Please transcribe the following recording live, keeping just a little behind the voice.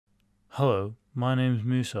Hello, my name is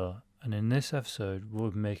Musa, and in this episode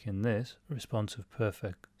we'll be making this responsive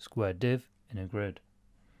perfect square div in a grid.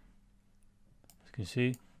 As you can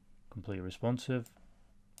see, completely responsive.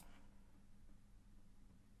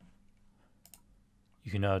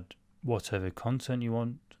 You can add whatever content you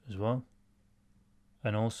want as well,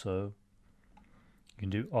 and also you can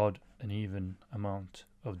do odd and even amount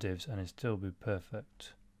of divs and it still be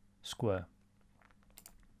perfect square.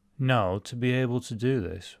 Now, to be able to do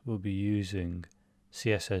this, we'll be using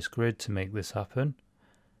CSS Grid to make this happen,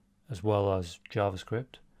 as well as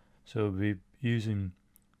JavaScript. So we'll be using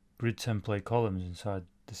grid template columns inside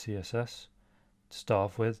the CSS to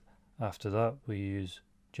start off with. After that, we use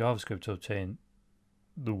JavaScript to obtain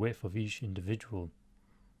the width of each individual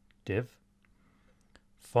div.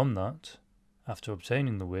 From that, after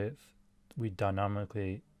obtaining the width, we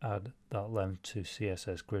dynamically add that length to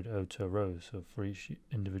CSS Grid auto rows, so for each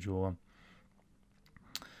individual one.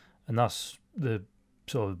 And that's the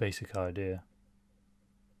sort of basic idea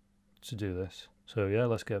to do this. So yeah,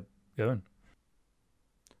 let's get going.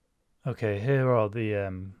 Okay, here are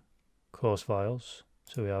the course files.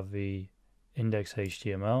 So we have the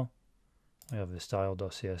index.html, we have the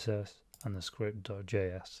style.css and the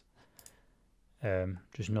script.js.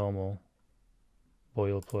 Just normal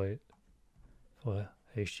boilerplate for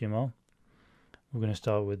HTML. We're going to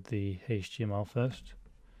start with the HTML first.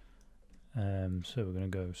 So we're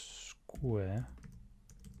going to go square,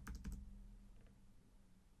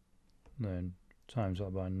 then times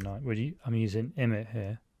that by 9. I'm using image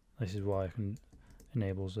here. This is why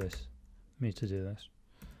enables me to do this.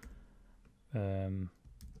 On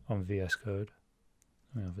VS Code,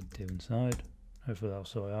 we have a div inside. Hopefully that'll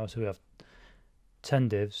sort it out. So we have 10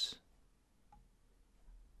 divs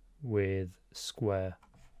with square.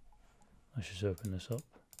 Let's just open this up.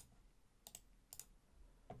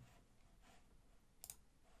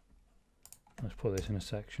 Let's put this in a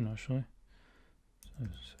section actually. So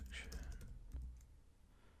section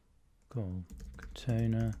called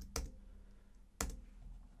container.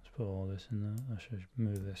 Let's put all this in there. I should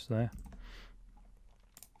move this there.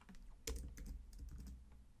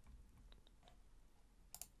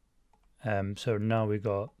 So now we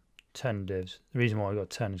got 10 divs. The reason why I got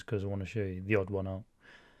 10 is because I want to show you the odd one out.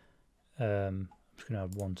 I'm just going to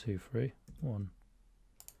add 1, 2, 3. 1,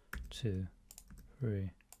 2,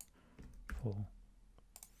 3, 4,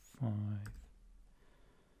 5,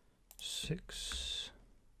 6,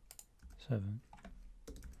 7,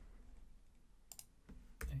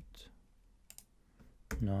 8,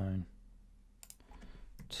 9,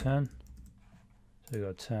 10. So we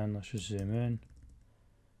got 10. Let's just zoom in.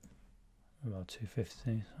 About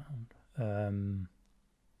 250.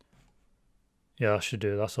 Yeah, I should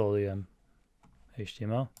do. That's all the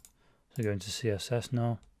HTML. So go into CSS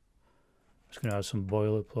now. I'm just going to add some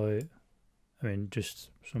boilerplate. I mean, just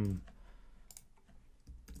some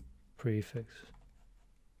prefix.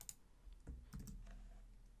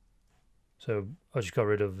 So I just got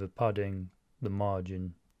rid of the padding, the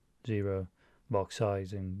margin, 0, box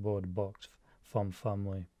sizing, border box, font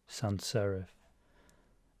family, sans serif.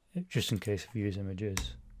 Just in case if you use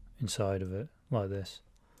images inside of it like this.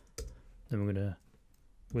 Then we're gonna,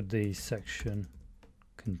 with the section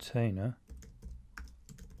container,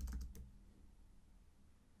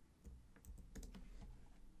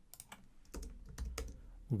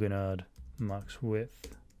 we're gonna add max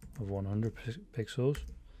width of 100 pixels.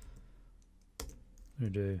 We're gonna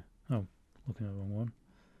do, oh, looking at the wrong one.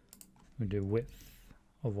 We're gonna do width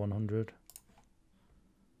of 100.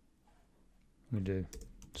 We're gonna do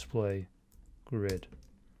display grid.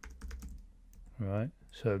 Right,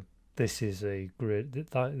 so this is a grid.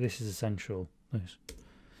 This is essential. This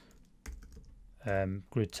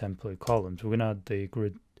grid template columns. We're going to add the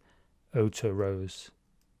grid auto rows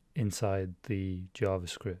inside the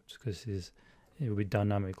JavaScript because it will be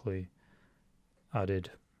dynamically added,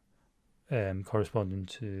 corresponding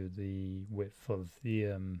to the width of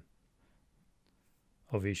the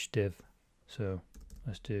of each div. So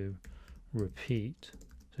let's do repeat.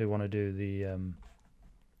 So we want to do the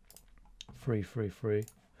 3, 3, 3.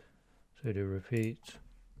 So do repeat,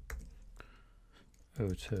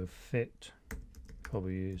 auto fit,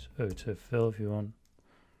 probably use auto fill if you want,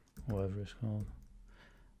 whatever it's called.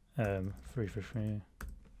 3, 3, 3%.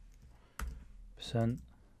 So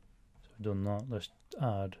we've done that. Let's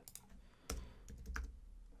add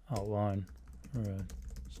outline, red,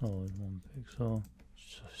 solid 1 pixel,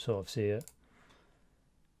 sort of see it.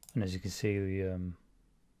 And as you can see, the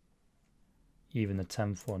even the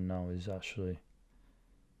 10th one now is actually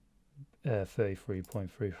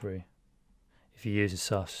 33.33. If you use a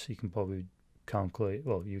SAS, you can probably calculate,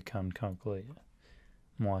 well, you can calculate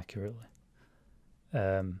more accurately.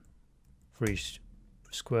 For each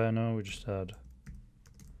square now, we just add,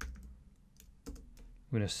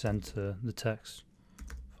 we're going to center the text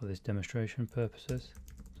for this demonstration purposes.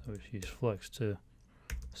 So we use flex to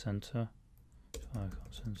center,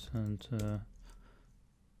 icon center,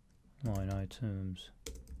 line items,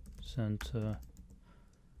 center.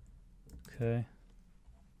 Okay.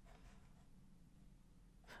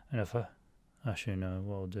 And if I actually know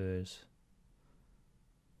what I'll do is,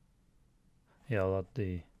 yeah, I'll add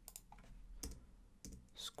the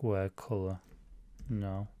square color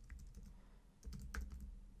now.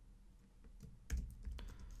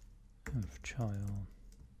 And for child,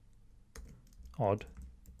 odd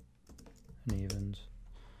and evens.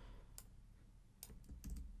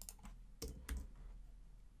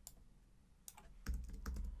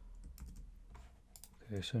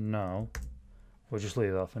 Okay, so now we'll just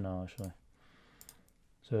leave that for now actually.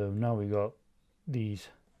 So now we got these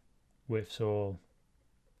widths are all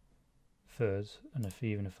thirds, and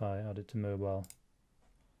even if I add it to mobile,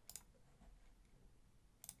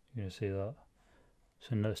 you're going to see that.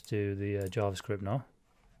 So let's do the JavaScript now.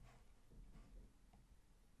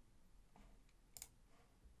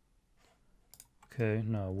 Okay,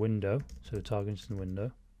 now window, so we're targeting the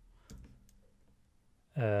window.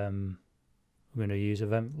 We're going to use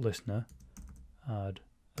event listener, add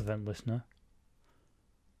event listener.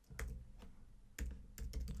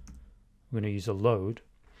 We're going to use a load,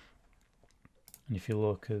 and if you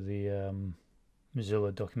look at the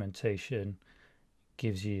Mozilla documentation, it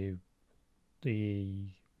gives you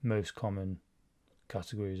the most common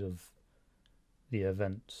categories of the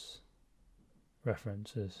events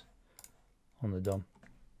references on the DOM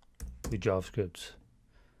with JavaScript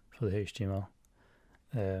for the HTML.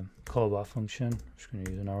 Callback function, I'm just going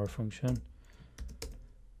to use an arrow function.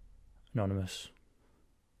 Anonymous.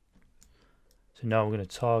 So now we're going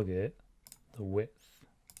to target the width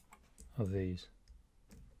of these.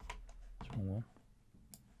 That's one.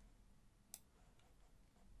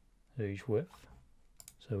 So each width.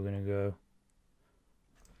 So we're going to go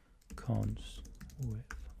const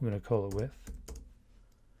width. We're going to call it width.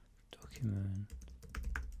 Document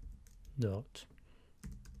dot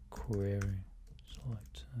query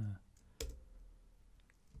select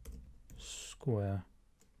square.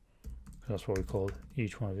 That's what we called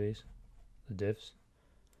each one of these, the divs.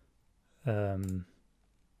 I'm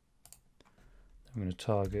going to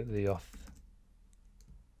target the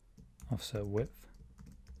offset width.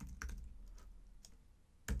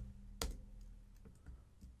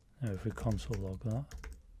 Now if we console log that,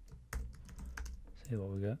 see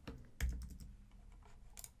what we get.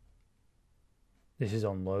 This is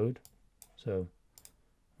on load, so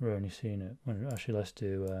we're only seeing it when actually let's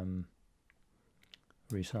do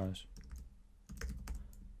resize.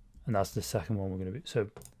 And that's the second one we're going to be. So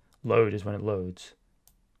load is when it loads,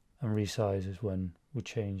 and resize is when we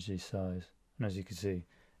change the size. And as you can see,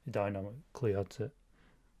 it dynamically adds it.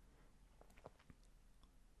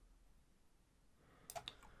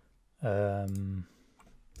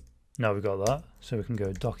 Now we've got that, so we can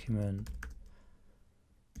go document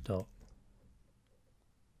dot.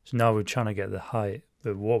 So now we're trying to get the height,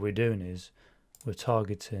 but what we're doing is we're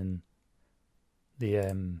targeting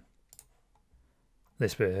the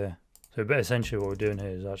this bit here. So but essentially what we're doing here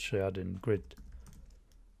is actually adding grid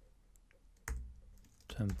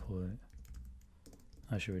template.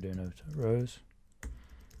 Actually we're doing over to rows.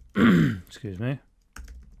 Excuse me.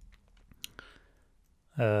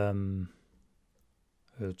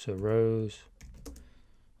 Go to rows.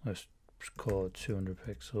 Let's call it 200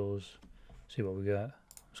 pixels. See what we get. I'm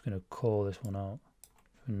just going to call this one out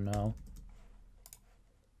for now.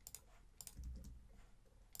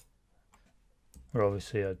 We're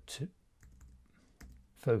obviously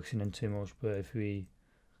focusing in too much, but if we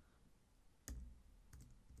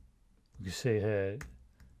can see here,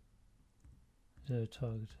 zero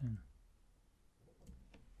targeting.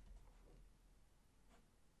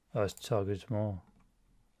 Oh, it's targeted more.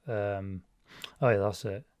 Oh yeah, that's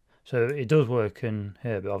it. So it does work in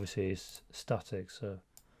here, but obviously it's static, so it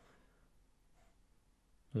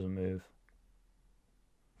doesn't move.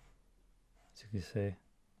 As you can see.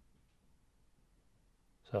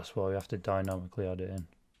 So that's why we have to dynamically add it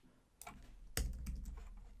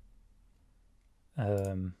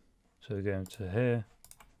in. So we're going to here,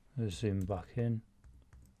 we'll zoom back in,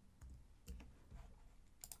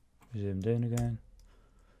 zoomed in again.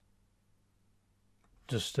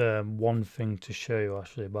 Just one thing to show you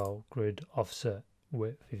actually about grid offset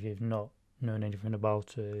width, if you've not known anything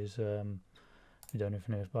about it, is if you don't know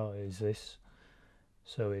anything about it, is this.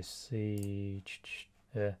 So it's the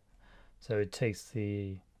so it takes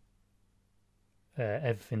the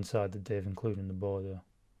everything inside the div, including the border.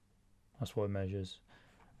 That's what it measures.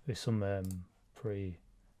 With some pretty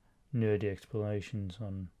nerdy explanations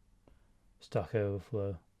on Stack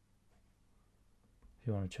Overflow. If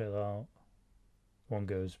you want to check that out, one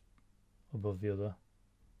goes above the other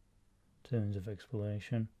in terms of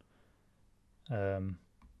explanation. So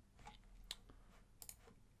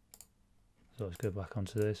let's go back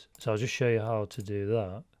onto this. So I'll just show you how to do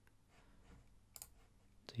that.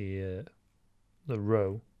 The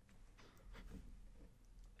row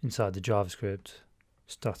inside the JavaScript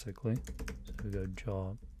statically. So we go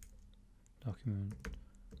job, document,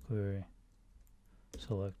 query,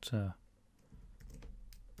 selector,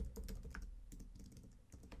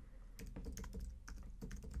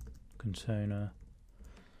 container.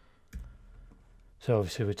 So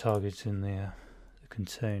obviously we're targeting the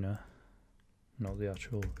container, not the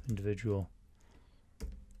actual individual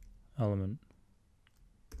element.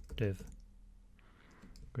 Div,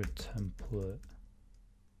 grid template,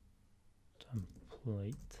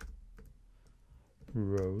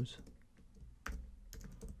 rows,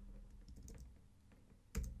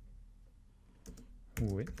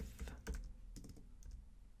 width.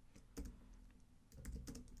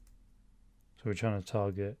 So we're trying to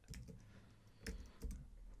target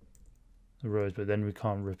the rows, but then we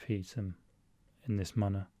can't repeat them in this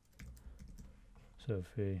manner. So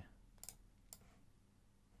if we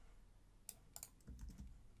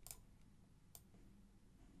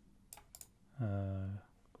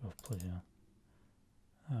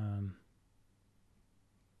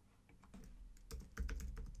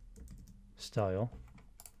style,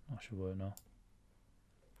 that should work now.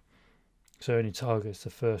 So it only targets the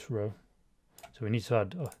first row. So we need to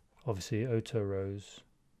add obviously auto rows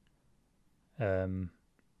to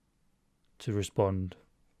respond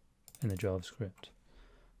in the JavaScript.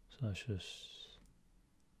 So let's just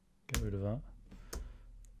get rid of that.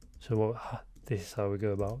 So this is how we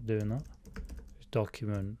go about doing that. It's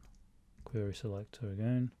document, query selector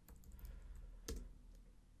again,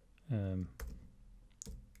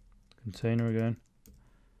 container again,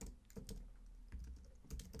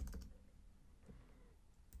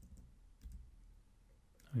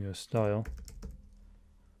 we go style,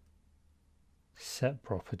 set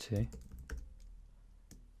property,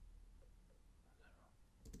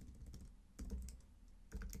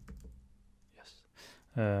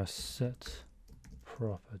 set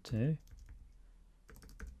property.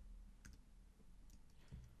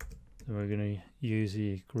 Then we're going to use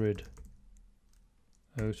the grid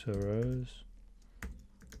auto rows,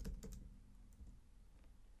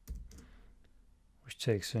 which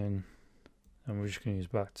takes in, and we're just going to use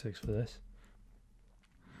backticks for this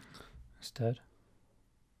instead.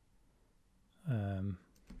 $sign.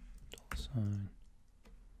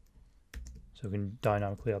 So we can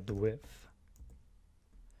dynamically add the width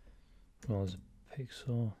as well as a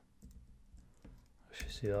pixel. I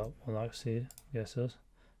should see that one. I see it. Yes, it does.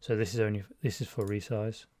 So this is for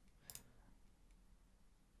resize.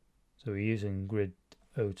 So we're using grid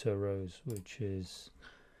auto rows, which is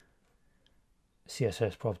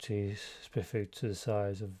CSS properties specific to the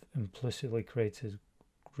size of implicitly created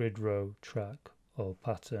grid row track or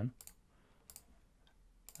pattern.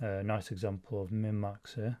 Nice example of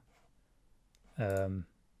min-max here. And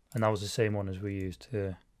that was the same one as we used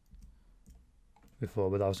here before,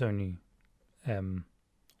 but that was only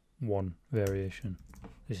one variation.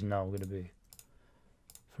 This is now going to be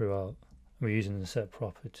throughout. We're using the set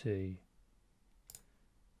property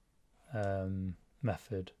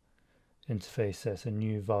method interface sets a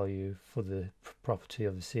new value for the property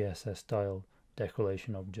of the CSS style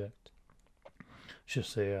declaration object. It's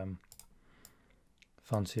just a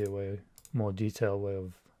fancier way, more detailed way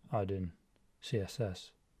of adding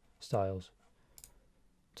CSS styles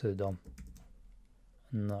to the DOM,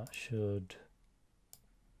 and that should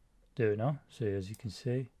do it now. So as you can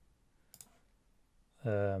see,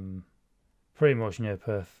 pretty much near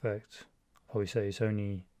perfect. I'll probably say it's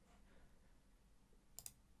only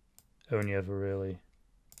ever really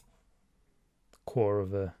quarter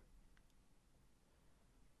of a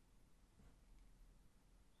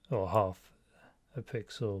or half a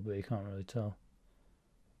pixel, but you can't really tell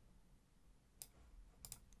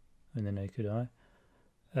in the naked eye.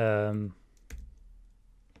 I'm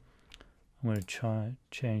going to try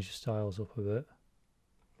change the styles up a bit.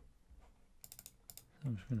 So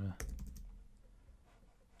I'm just going to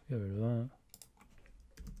get rid of that.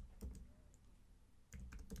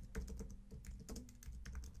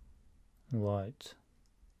 Light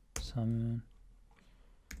salmon,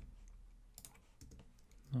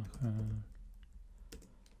 background,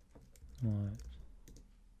 light.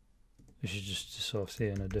 This is just to sort of see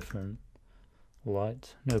in a different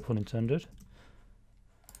light, no pun intended.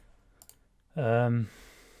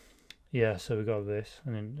 Yeah, so we got this,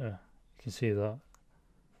 and then you can see that.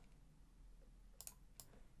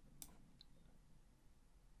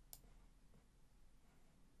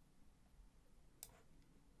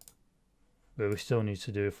 But we still need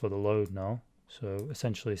to do it for the load now. So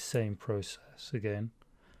essentially same process again.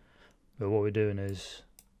 But what we're doing is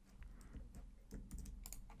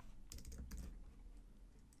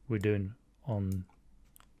we're doing on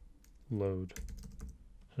load.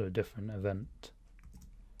 So a different event.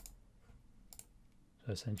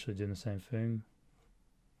 So essentially doing the same thing.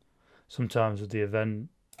 Sometimes with the event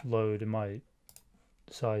load, the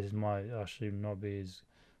size might actually not be as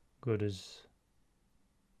good as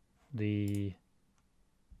the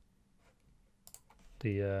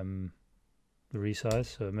resize.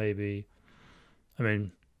 So maybe, I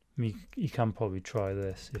mean, you can probably try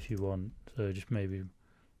this if you want. So just maybe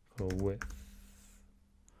go width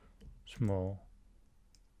small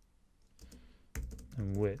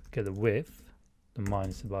and width. Get the width, the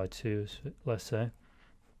minus by 2, let's say.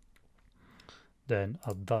 Then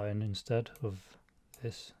add that in instead of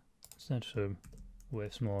this. So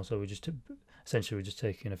width small. So we just essentially we're just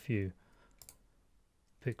taking a few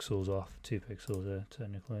pixels off, 2 pixels there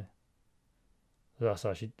technically. So that's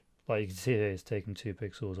actually, like you can see here, it's taking 2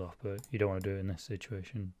 pixels off, but you don't want to do it in this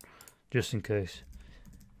situation, just in case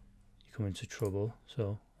you come into trouble.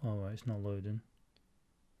 So, alright, it's not loading.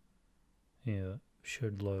 Yeah,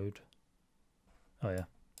 should load. Oh yeah,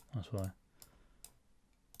 that's why.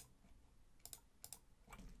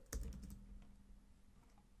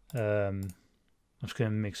 I'm just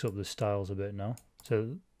going to mix up the styles a bit now.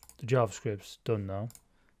 So the JavaScript's done now.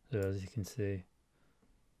 So as you can see,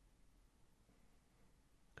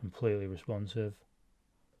 completely responsive.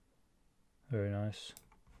 Very nice.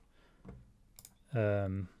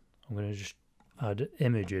 I'm going to just add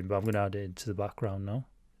image in, but I'm going to add it into the background now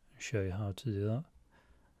and show you how to do that.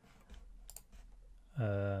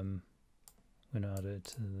 I'm going to add it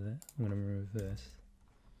to the, I'm going to remove this.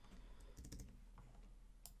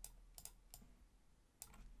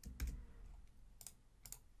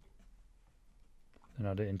 And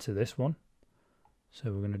add it into this one.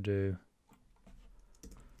 So we're going to do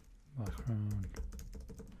background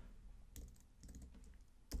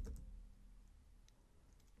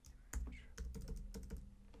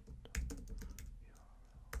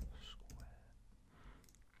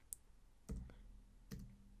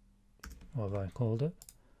what have I called it?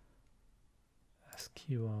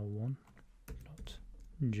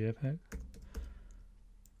 sqr1.jpg.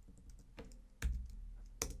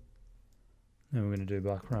 Then we're going to do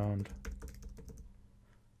background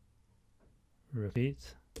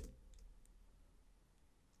repeat,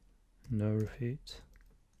 no repeat,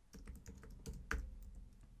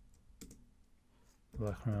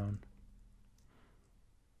 background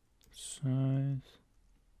size,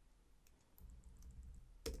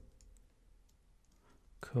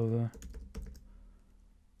 cover,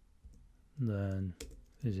 then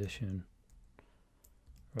position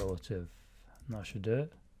relative, and that should do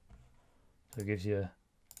it. So it gives you a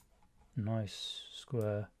nice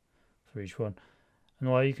square for each one.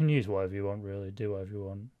 And well, you can use whatever you want, really, do whatever you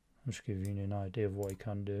want. I'm just giving you an idea of what you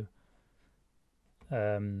can do.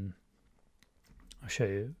 I'll show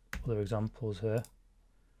you other examples here.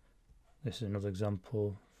 This is another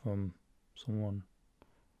example from some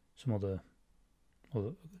other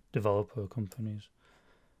developer companies.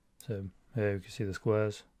 So here you can see the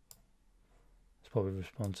squares. It's probably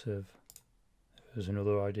responsive. If there's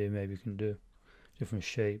another idea, maybe you can do different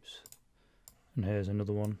shapes. And here's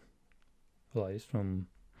another one. Like it's from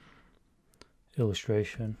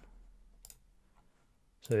illustration.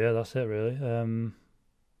 So yeah, that's it really.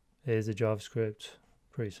 Here's the JavaScript.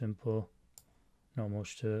 Pretty simple. Not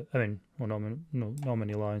much to it. I mean, well, not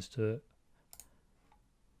many lines to it.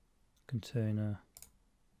 Container.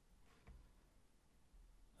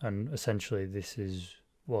 And essentially this is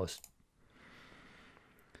what's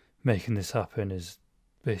making this happen, is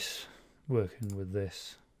this working with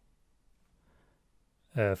this.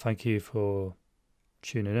 Thank you for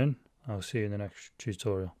tuning in. I'll see you in the next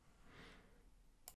tutorial.